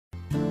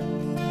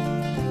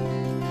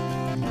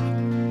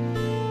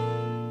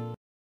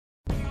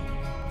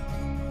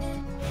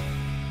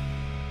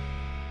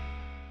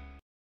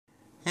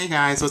Hey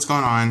guys, what's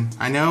going on?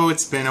 I know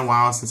it's been a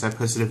while since I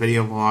posted a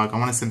video vlog. I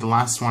want to say the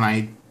last one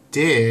I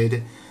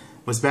did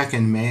was back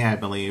in May, I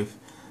believe.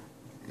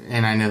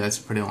 And I know that's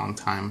a pretty long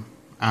time.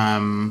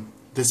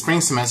 The spring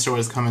semester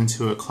was coming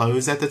to a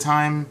close at the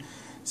time,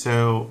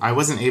 so I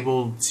wasn't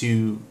able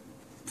to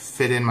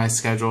fit in my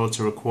schedule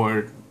to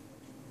record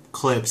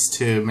clips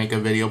to make a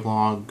video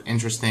blog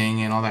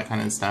interesting and all that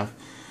kind of stuff.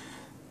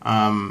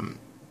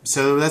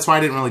 So that's why I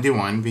didn't really do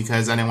one,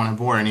 because I didn't want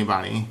to bore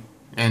anybody.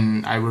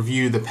 And I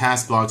review the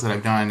past blogs that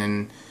I've done,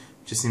 and it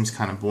just seems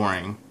kind of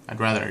boring. I'd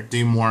rather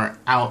do more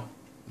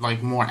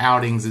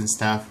outings and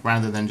stuff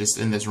rather than just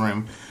in this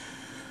room.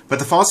 But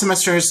the fall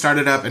semester has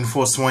started up in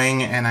full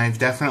swing, and I've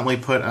definitely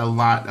put a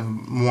lot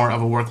more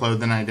of a workload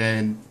than I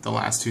did the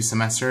last 2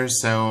 semesters.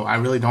 So I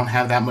really don't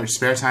have that much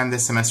spare time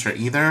this semester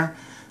either.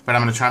 But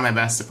I'm going to try my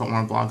best to put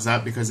more blogs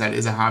up because that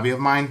is a hobby of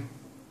mine.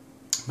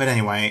 But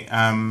anyway,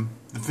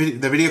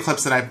 the video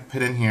clips that I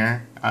put in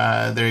here,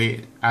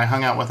 I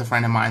hung out with a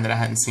friend of mine that I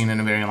hadn't seen in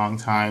a very long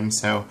time,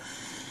 so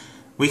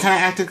we kind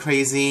of acted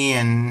crazy,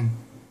 and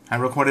I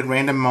recorded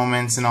random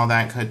moments and all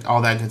that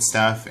good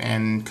stuff,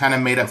 and kind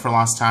of made up for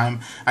lost time.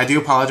 I do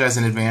apologize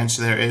in advance.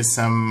 There is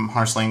some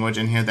harsh language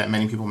in here that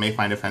many people may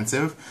find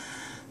offensive.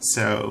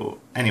 So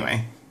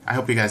anyway, I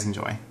hope you guys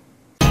enjoy.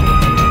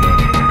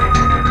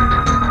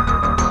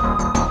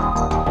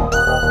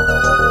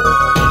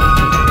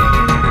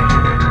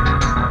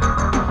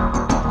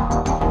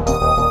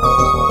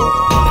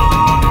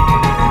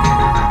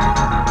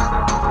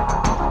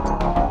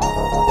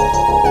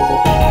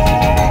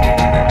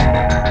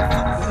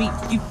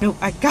 No,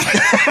 I got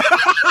it.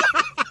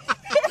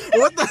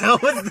 What the hell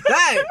was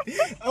that?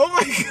 Oh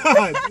my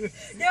god.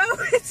 No,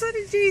 it's on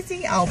a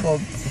Jay-Z album.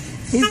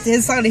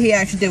 His song that he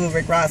actually did with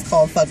Rick Ross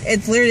called Fuck.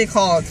 It's literally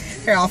called,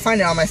 here, I'll find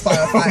it on my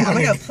Spotify.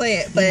 I'm gonna play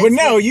it, but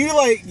no,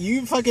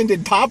 you fucking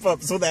did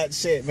pop-ups with that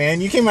shit,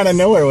 man. You came out of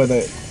nowhere with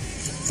it.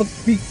 Fuck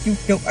me, you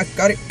know I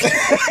got it.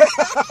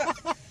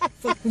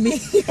 Fuck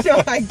me, you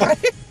know I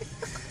got it.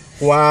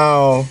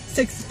 Wow.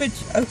 Sex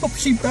bitch, I hope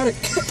she got it.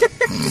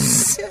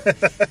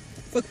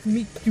 Fuck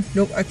me, you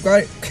know I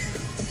got it.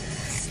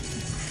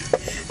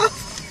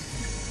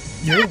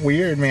 You're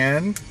weird,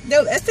 man.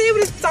 No, that's the name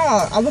of the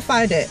song. I'm gonna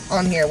find it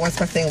on here once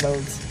my thing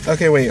loads.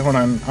 Okay, wait, hold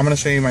on. I'm gonna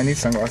show you my new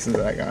sunglasses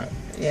that I got.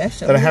 Yeah,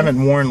 show that me. I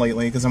haven't worn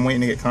lately because I'm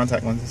waiting to get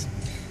contact lenses.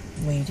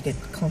 I'm waiting to get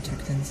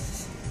contact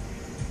lenses.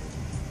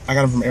 I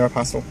got them from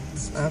Aeropostale.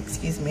 Oh,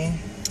 excuse me.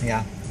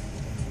 Yeah.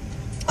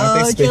 Oh,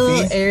 Aren't they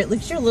look spiffy?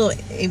 at your little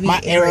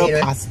My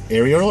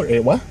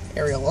Aerola? What?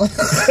 Areola.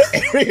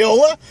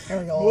 Areola?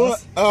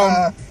 Areolas.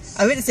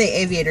 I meant to say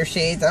aviator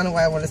shades. I don't know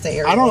why I want to say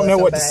areola. I don't know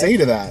so what bad. to say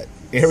to that.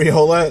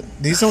 Areola?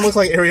 These don't look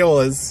like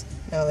areolas.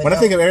 No, when I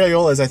think of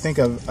areolas, I think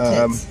of...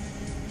 Tits.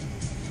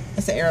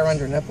 That's the area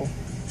under nipple.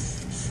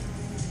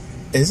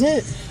 Is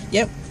it?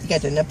 Yep. You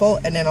got the nipple,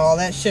 and then all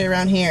that shit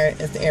around here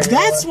is the areola.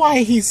 That's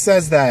why he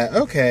says that.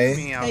 Okay.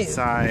 Me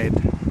outside.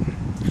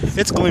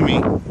 It's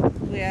gloomy.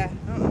 Yeah,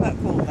 I don't know how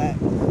cool that.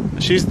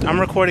 I'm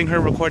recording her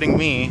recording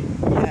me.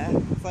 Yeah,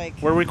 it's like...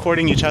 We're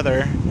recording each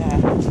other. Yeah,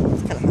 it's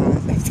kind of hot.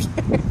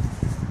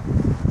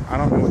 I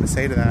don't know what to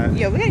say to that.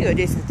 Yeah, we gotta go to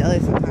Jason's Deli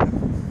sometime.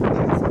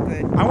 Yeah, it's so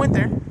good. I went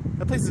there.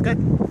 That place is good.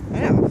 I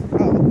know.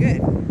 Oh,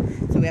 good.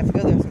 So we have to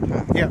go there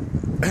sometime. Yeah.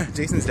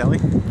 Jason's Deli.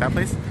 That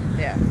place?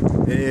 Yeah.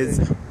 It is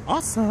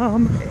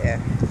awesome. Yeah.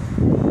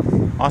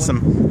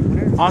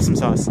 Awesome. Awesome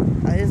sauce.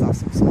 That is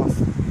awesome sauce.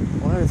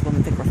 What is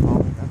women think we're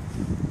following them?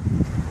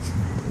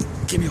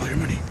 Give me all your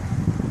money.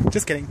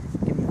 Just kidding.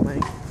 Give me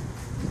money.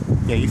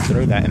 Yeah, you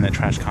throw that in the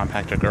trash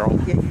compactor, girl.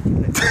 Yeah, you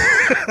do it.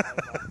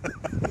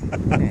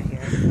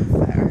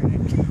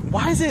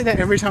 Why is it that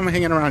every time I'm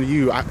hanging around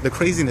you, the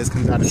craziness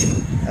comes out of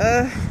me?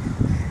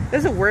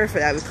 There's a word for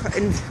that.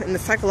 In the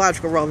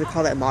psychological world, we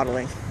call that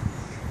modeling.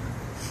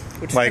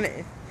 Which like, is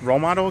kinda, role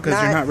model?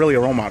 Because you're not really a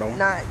role model.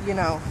 Not, you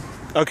know.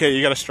 Okay,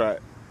 you gotta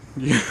strut.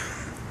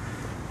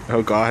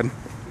 Oh, God. You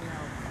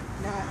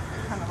know, not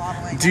kind of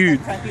modeling. Dude,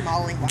 like crappy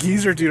modeling.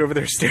 geezer dude over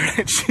there staring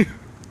at you.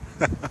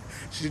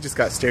 She just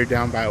got stared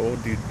down by an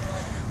old dude.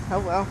 Oh,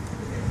 well.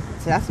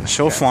 So that's nice.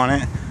 She'll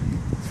flaunt it.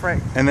 That's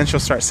right. And then she'll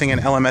start singing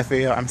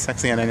LMFAO, I'm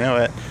sexy and I know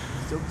it.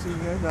 Don't see you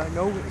guys, I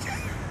know it.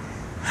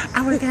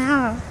 I wanna get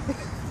out.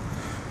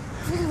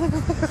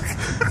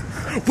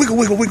 Wiggle,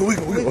 wiggle, wiggle,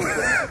 wiggle, wiggle.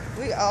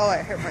 Oh, I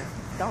hurt my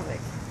stomach.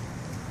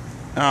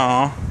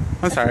 Oh,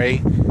 I'm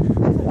sorry.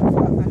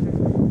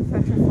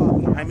 That's your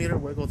fault. I made her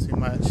wiggle too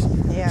much.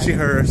 Yeah. She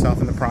hurt herself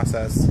in the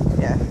process.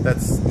 Yeah.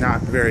 That's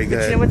not very good.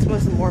 But you know what's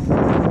most more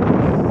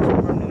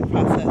important in the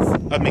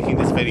process? Of making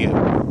this video.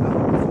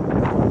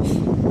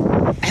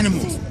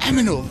 Animals.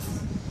 Animals.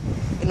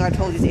 You know, I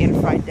told you to eat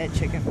a fried dead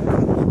chicken.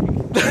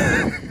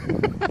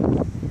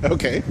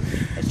 Okay.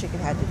 That chicken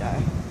had to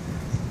die.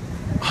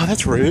 Oh,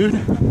 that's rude.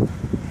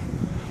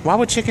 Why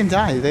would chicken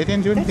die? They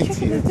didn't do anything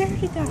to you. That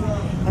chicken is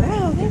already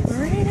died. Oh, they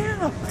burned it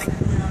out.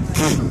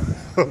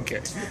 Okay.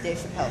 The Dave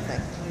Chappelle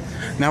thing.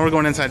 Now we're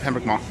going inside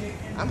Pembroke Mall.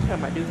 I'm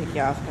putting my doohickey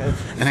off because...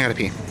 And I gotta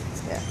pee.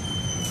 Yeah.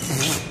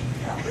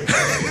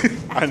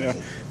 I know.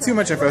 Too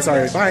much info.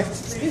 Sorry. Bye.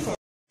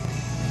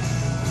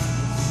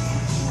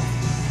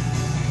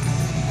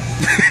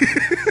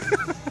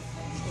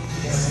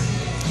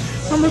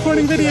 I'm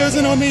recording videos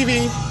in Old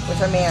Navy.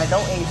 Which I mean, I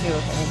don't hate you,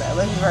 anybody. I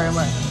love you very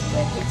much.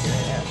 I hate you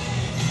right now.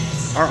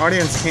 Our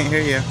audience can't hear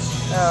you.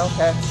 Oh,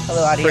 okay.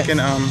 Hello, audience. Freaking,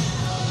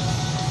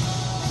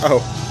 Oh,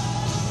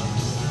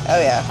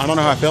 yeah. I don't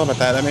know how I feel about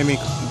that.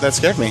 That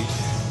scared me.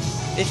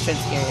 It should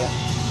scare you.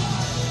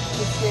 It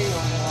should scare you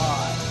a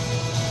lot.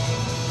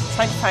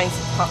 Try to find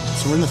some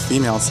pups. So we're in the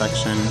female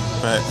section,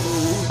 but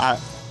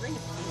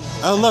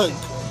oh, look.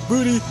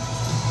 Booty.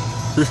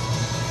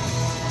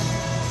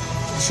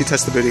 She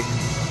touched the booty.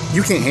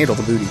 You can't handle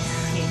the booty.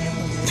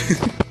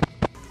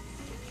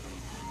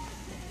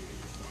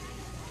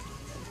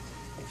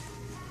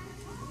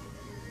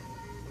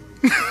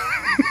 I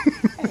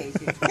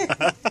hate you.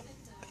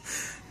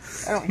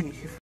 I don't hate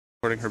you.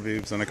 Recording her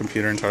boobs on a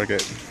computer in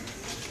Target.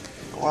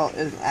 Well,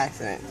 it was an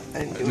accident. I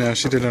didn't do it. No,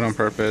 she did it on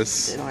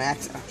purpose. Did it on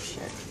accident. Oh,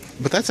 shit.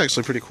 But that's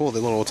actually pretty cool,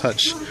 the little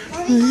touch.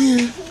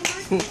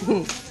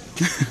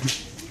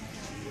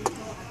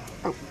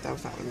 Oh, that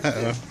was not what I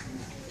Uh-oh. did.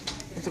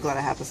 I'm so glad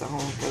I have this at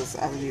home because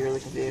I would be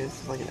really confused.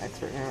 I'm like an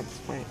expert now at this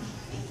point.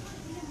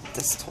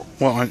 Just told.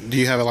 Well, do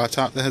you have a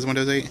laptop that has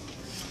Windows 8?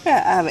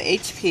 Yeah, I have an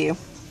HP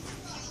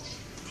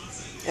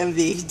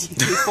MV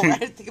DP4. I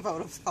didn't think about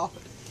what it was called.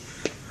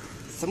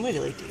 Somebody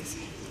like these.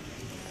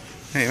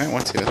 Hey, you might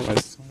want to,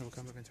 otherwise someone will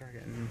come up in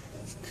Target and...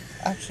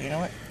 Actually, you know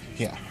what?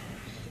 Yeah.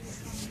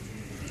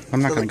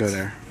 I'm not going to go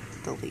there.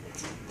 Delete.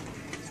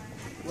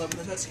 Love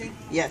the touchscreen?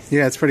 Yes.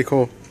 Yeah, it's pretty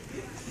cool.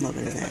 Love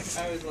it. Thanks.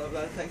 I always love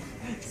that thing.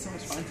 It's so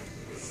much fun.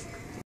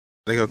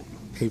 They go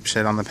ape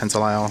shit on the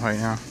pencil aisle right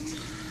now.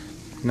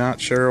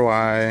 Not sure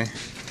why.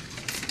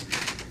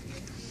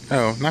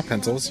 Oh, not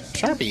pencils.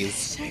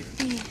 Sharpies.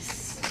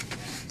 Sharpies.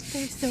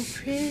 They're so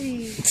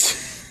pretty.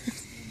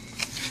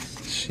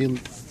 She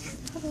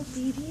Hello,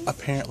 babies.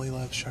 apparently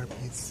loves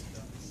Sharpies.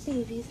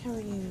 Babies, how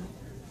are you?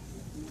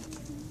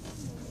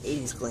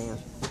 80s glam.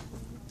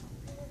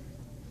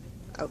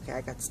 Okay,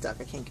 I got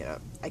stuck. I can't get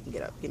up. I can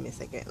get up. Give me a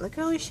second. Look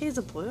at all these shades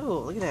of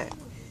blue. Look at that.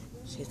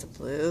 Shades of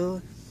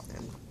blue.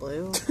 And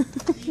blue.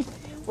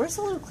 Where's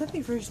the little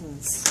clippy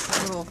versions?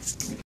 The little...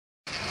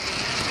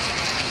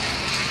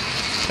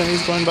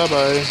 Penny's going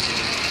bye-bye.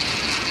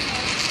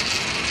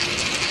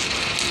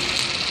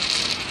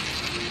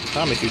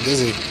 That'll make you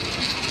dizzy.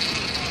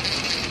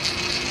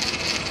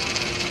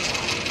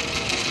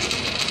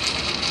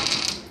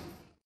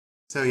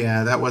 So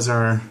yeah, that was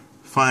our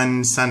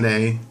fun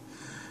Sunday.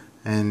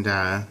 And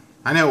I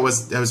know it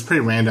was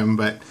pretty random,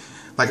 but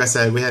like I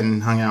said, we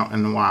hadn't hung out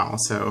in a while,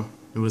 so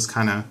it was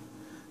kind of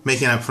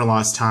making up for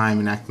lost time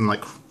and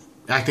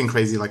acting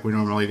crazy like we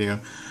normally do.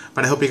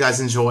 But I hope you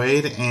guys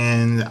enjoyed,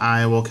 and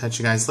I will catch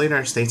you guys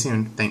later. Stay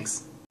tuned.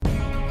 Thanks.